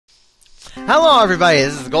Hello everybody,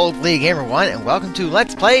 this is Gold League Gamer 1 and welcome to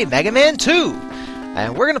Let's Play Mega Man 2!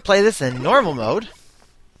 And we're going to play this in normal mode.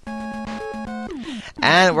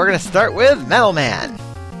 And we're going to start with Metal Man.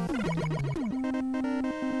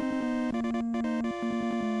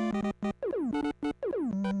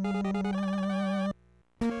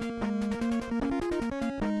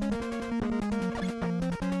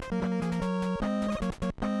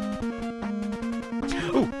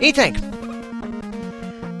 Ooh, E-Tank!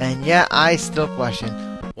 And yeah, I still question,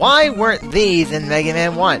 why weren't these in Mega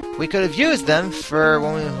Man 1? We could have used them for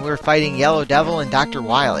when we were fighting Yellow Devil and Dr.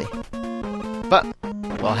 Wily. But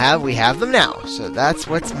we have them now, so that's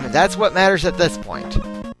what matters at this point.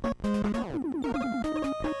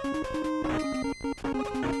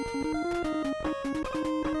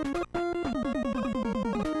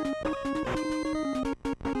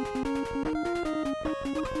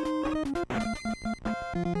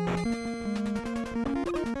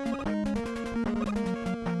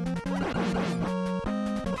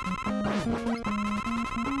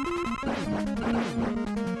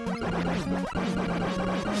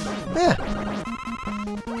 Yeah.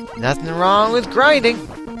 Nothing wrong with grinding.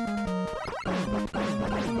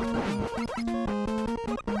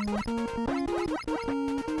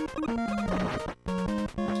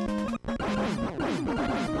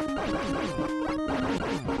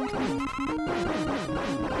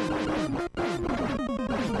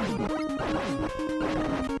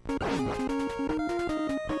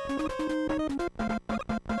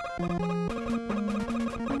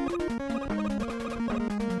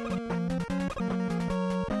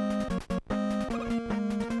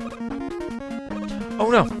 Oh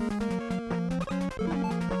no!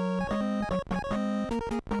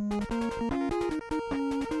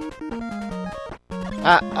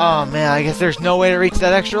 Oh man, I guess there's no way to reach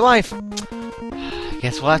that extra life. I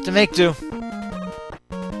guess we'll have to make do.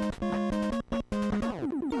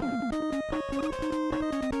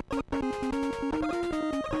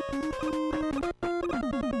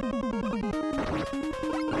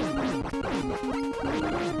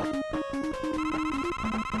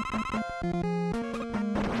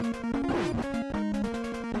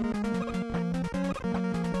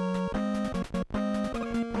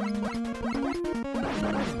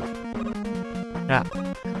 Yeah.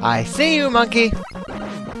 I see you, monkey!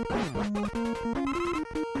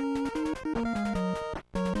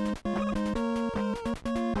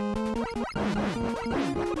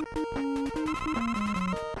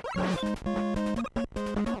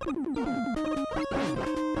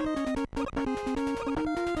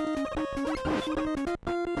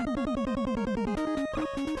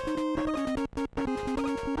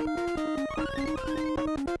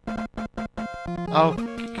 Oh.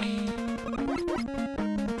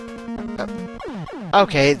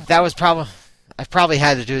 Okay, that was I probably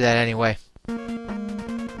had to do that anyway.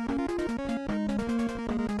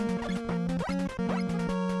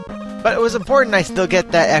 But it was important I still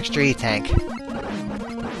get that extra E-Tank.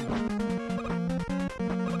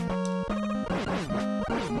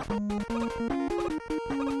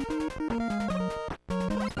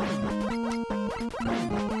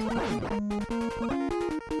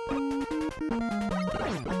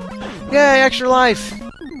 Yay, extra life!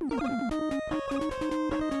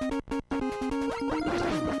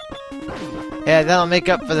 Yeah, that'll make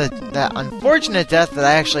up for that unfortunate death that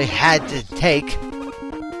I actually had to take.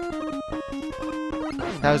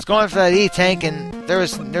 I was going for that E-Tank and there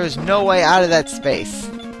was no way out of that space.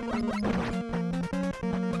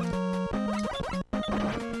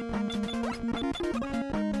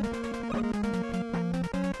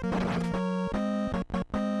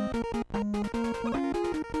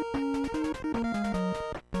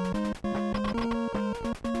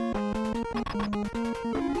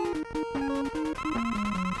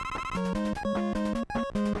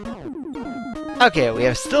 Okay, we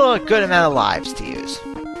have still a good amount of lives to use.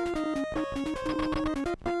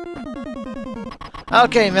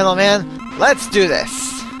 Okay, middleman, let's do this!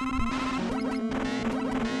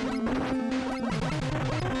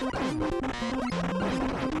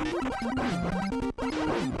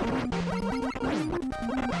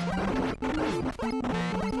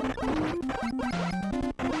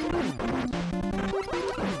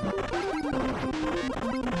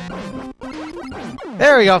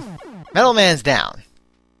 There we go! Metal Man's down.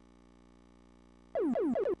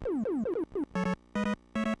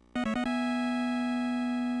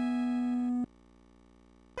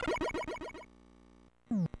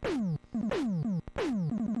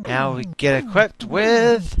 Now we get equipped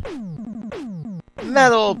with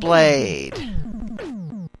Metal Blade.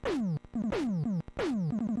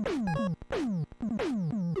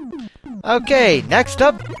 Okay, next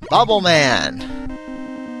up, Bubble Man.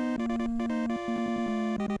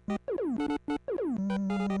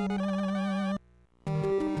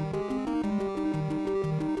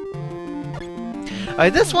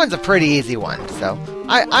 This one's a pretty easy one, so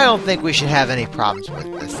I don't think we should have any problems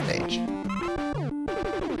with this stage.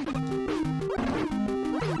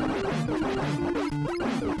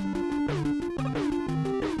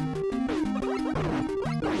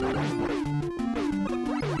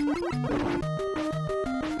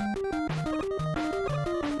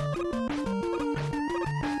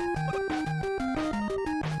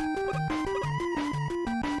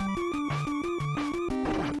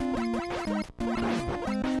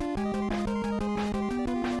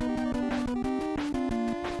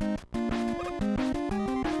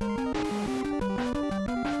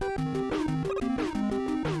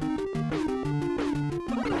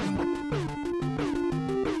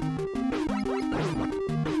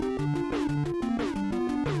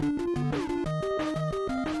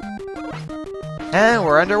 And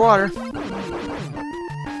we're underwater.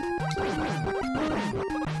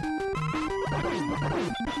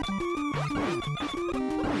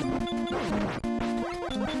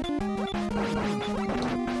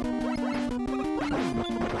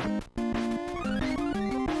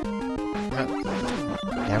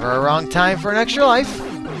 Never a wrong time for an extra life.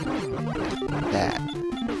 That.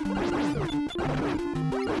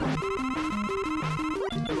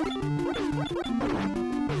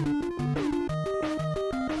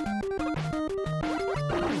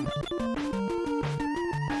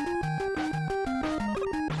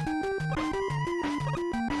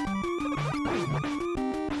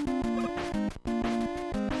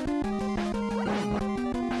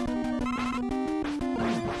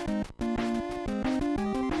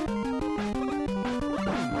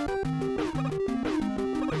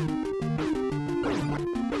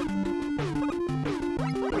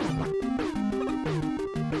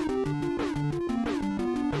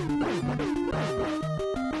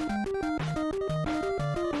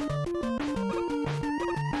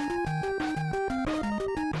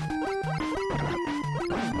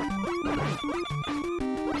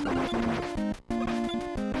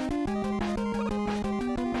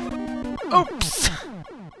 Oops!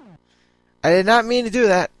 I did not mean to do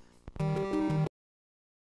that.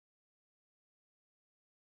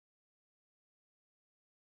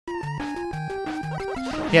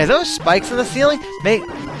 Yeah, those spikes in the ceiling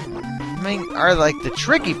are like the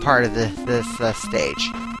tricky part of this stage.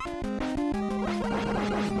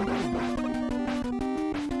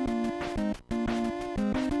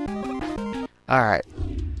 Alright.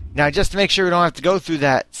 Now, just to make sure we don't have to go through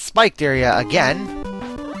that spiked area again.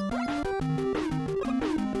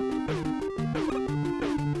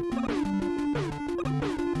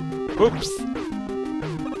 Oops.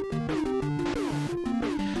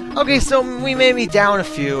 Okay, so we may be down a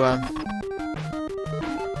few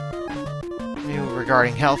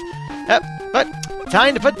regarding health. But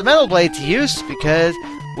time to put the metal blade to use because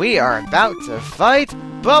we are about to fight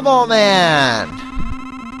Bubble Man.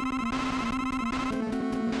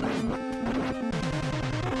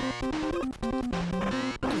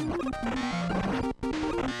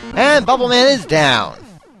 And Bubble Man is down.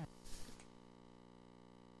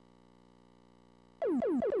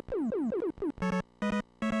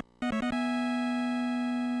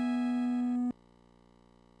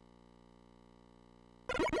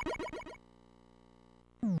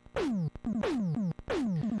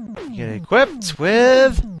 Get equipped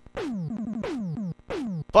with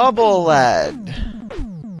Bubble Lead.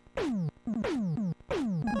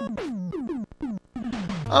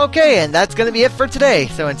 Okay, and that's going to be it for today.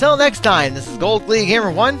 So until next time, this is Gold Glee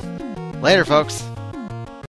Gamer 1. Later, folks.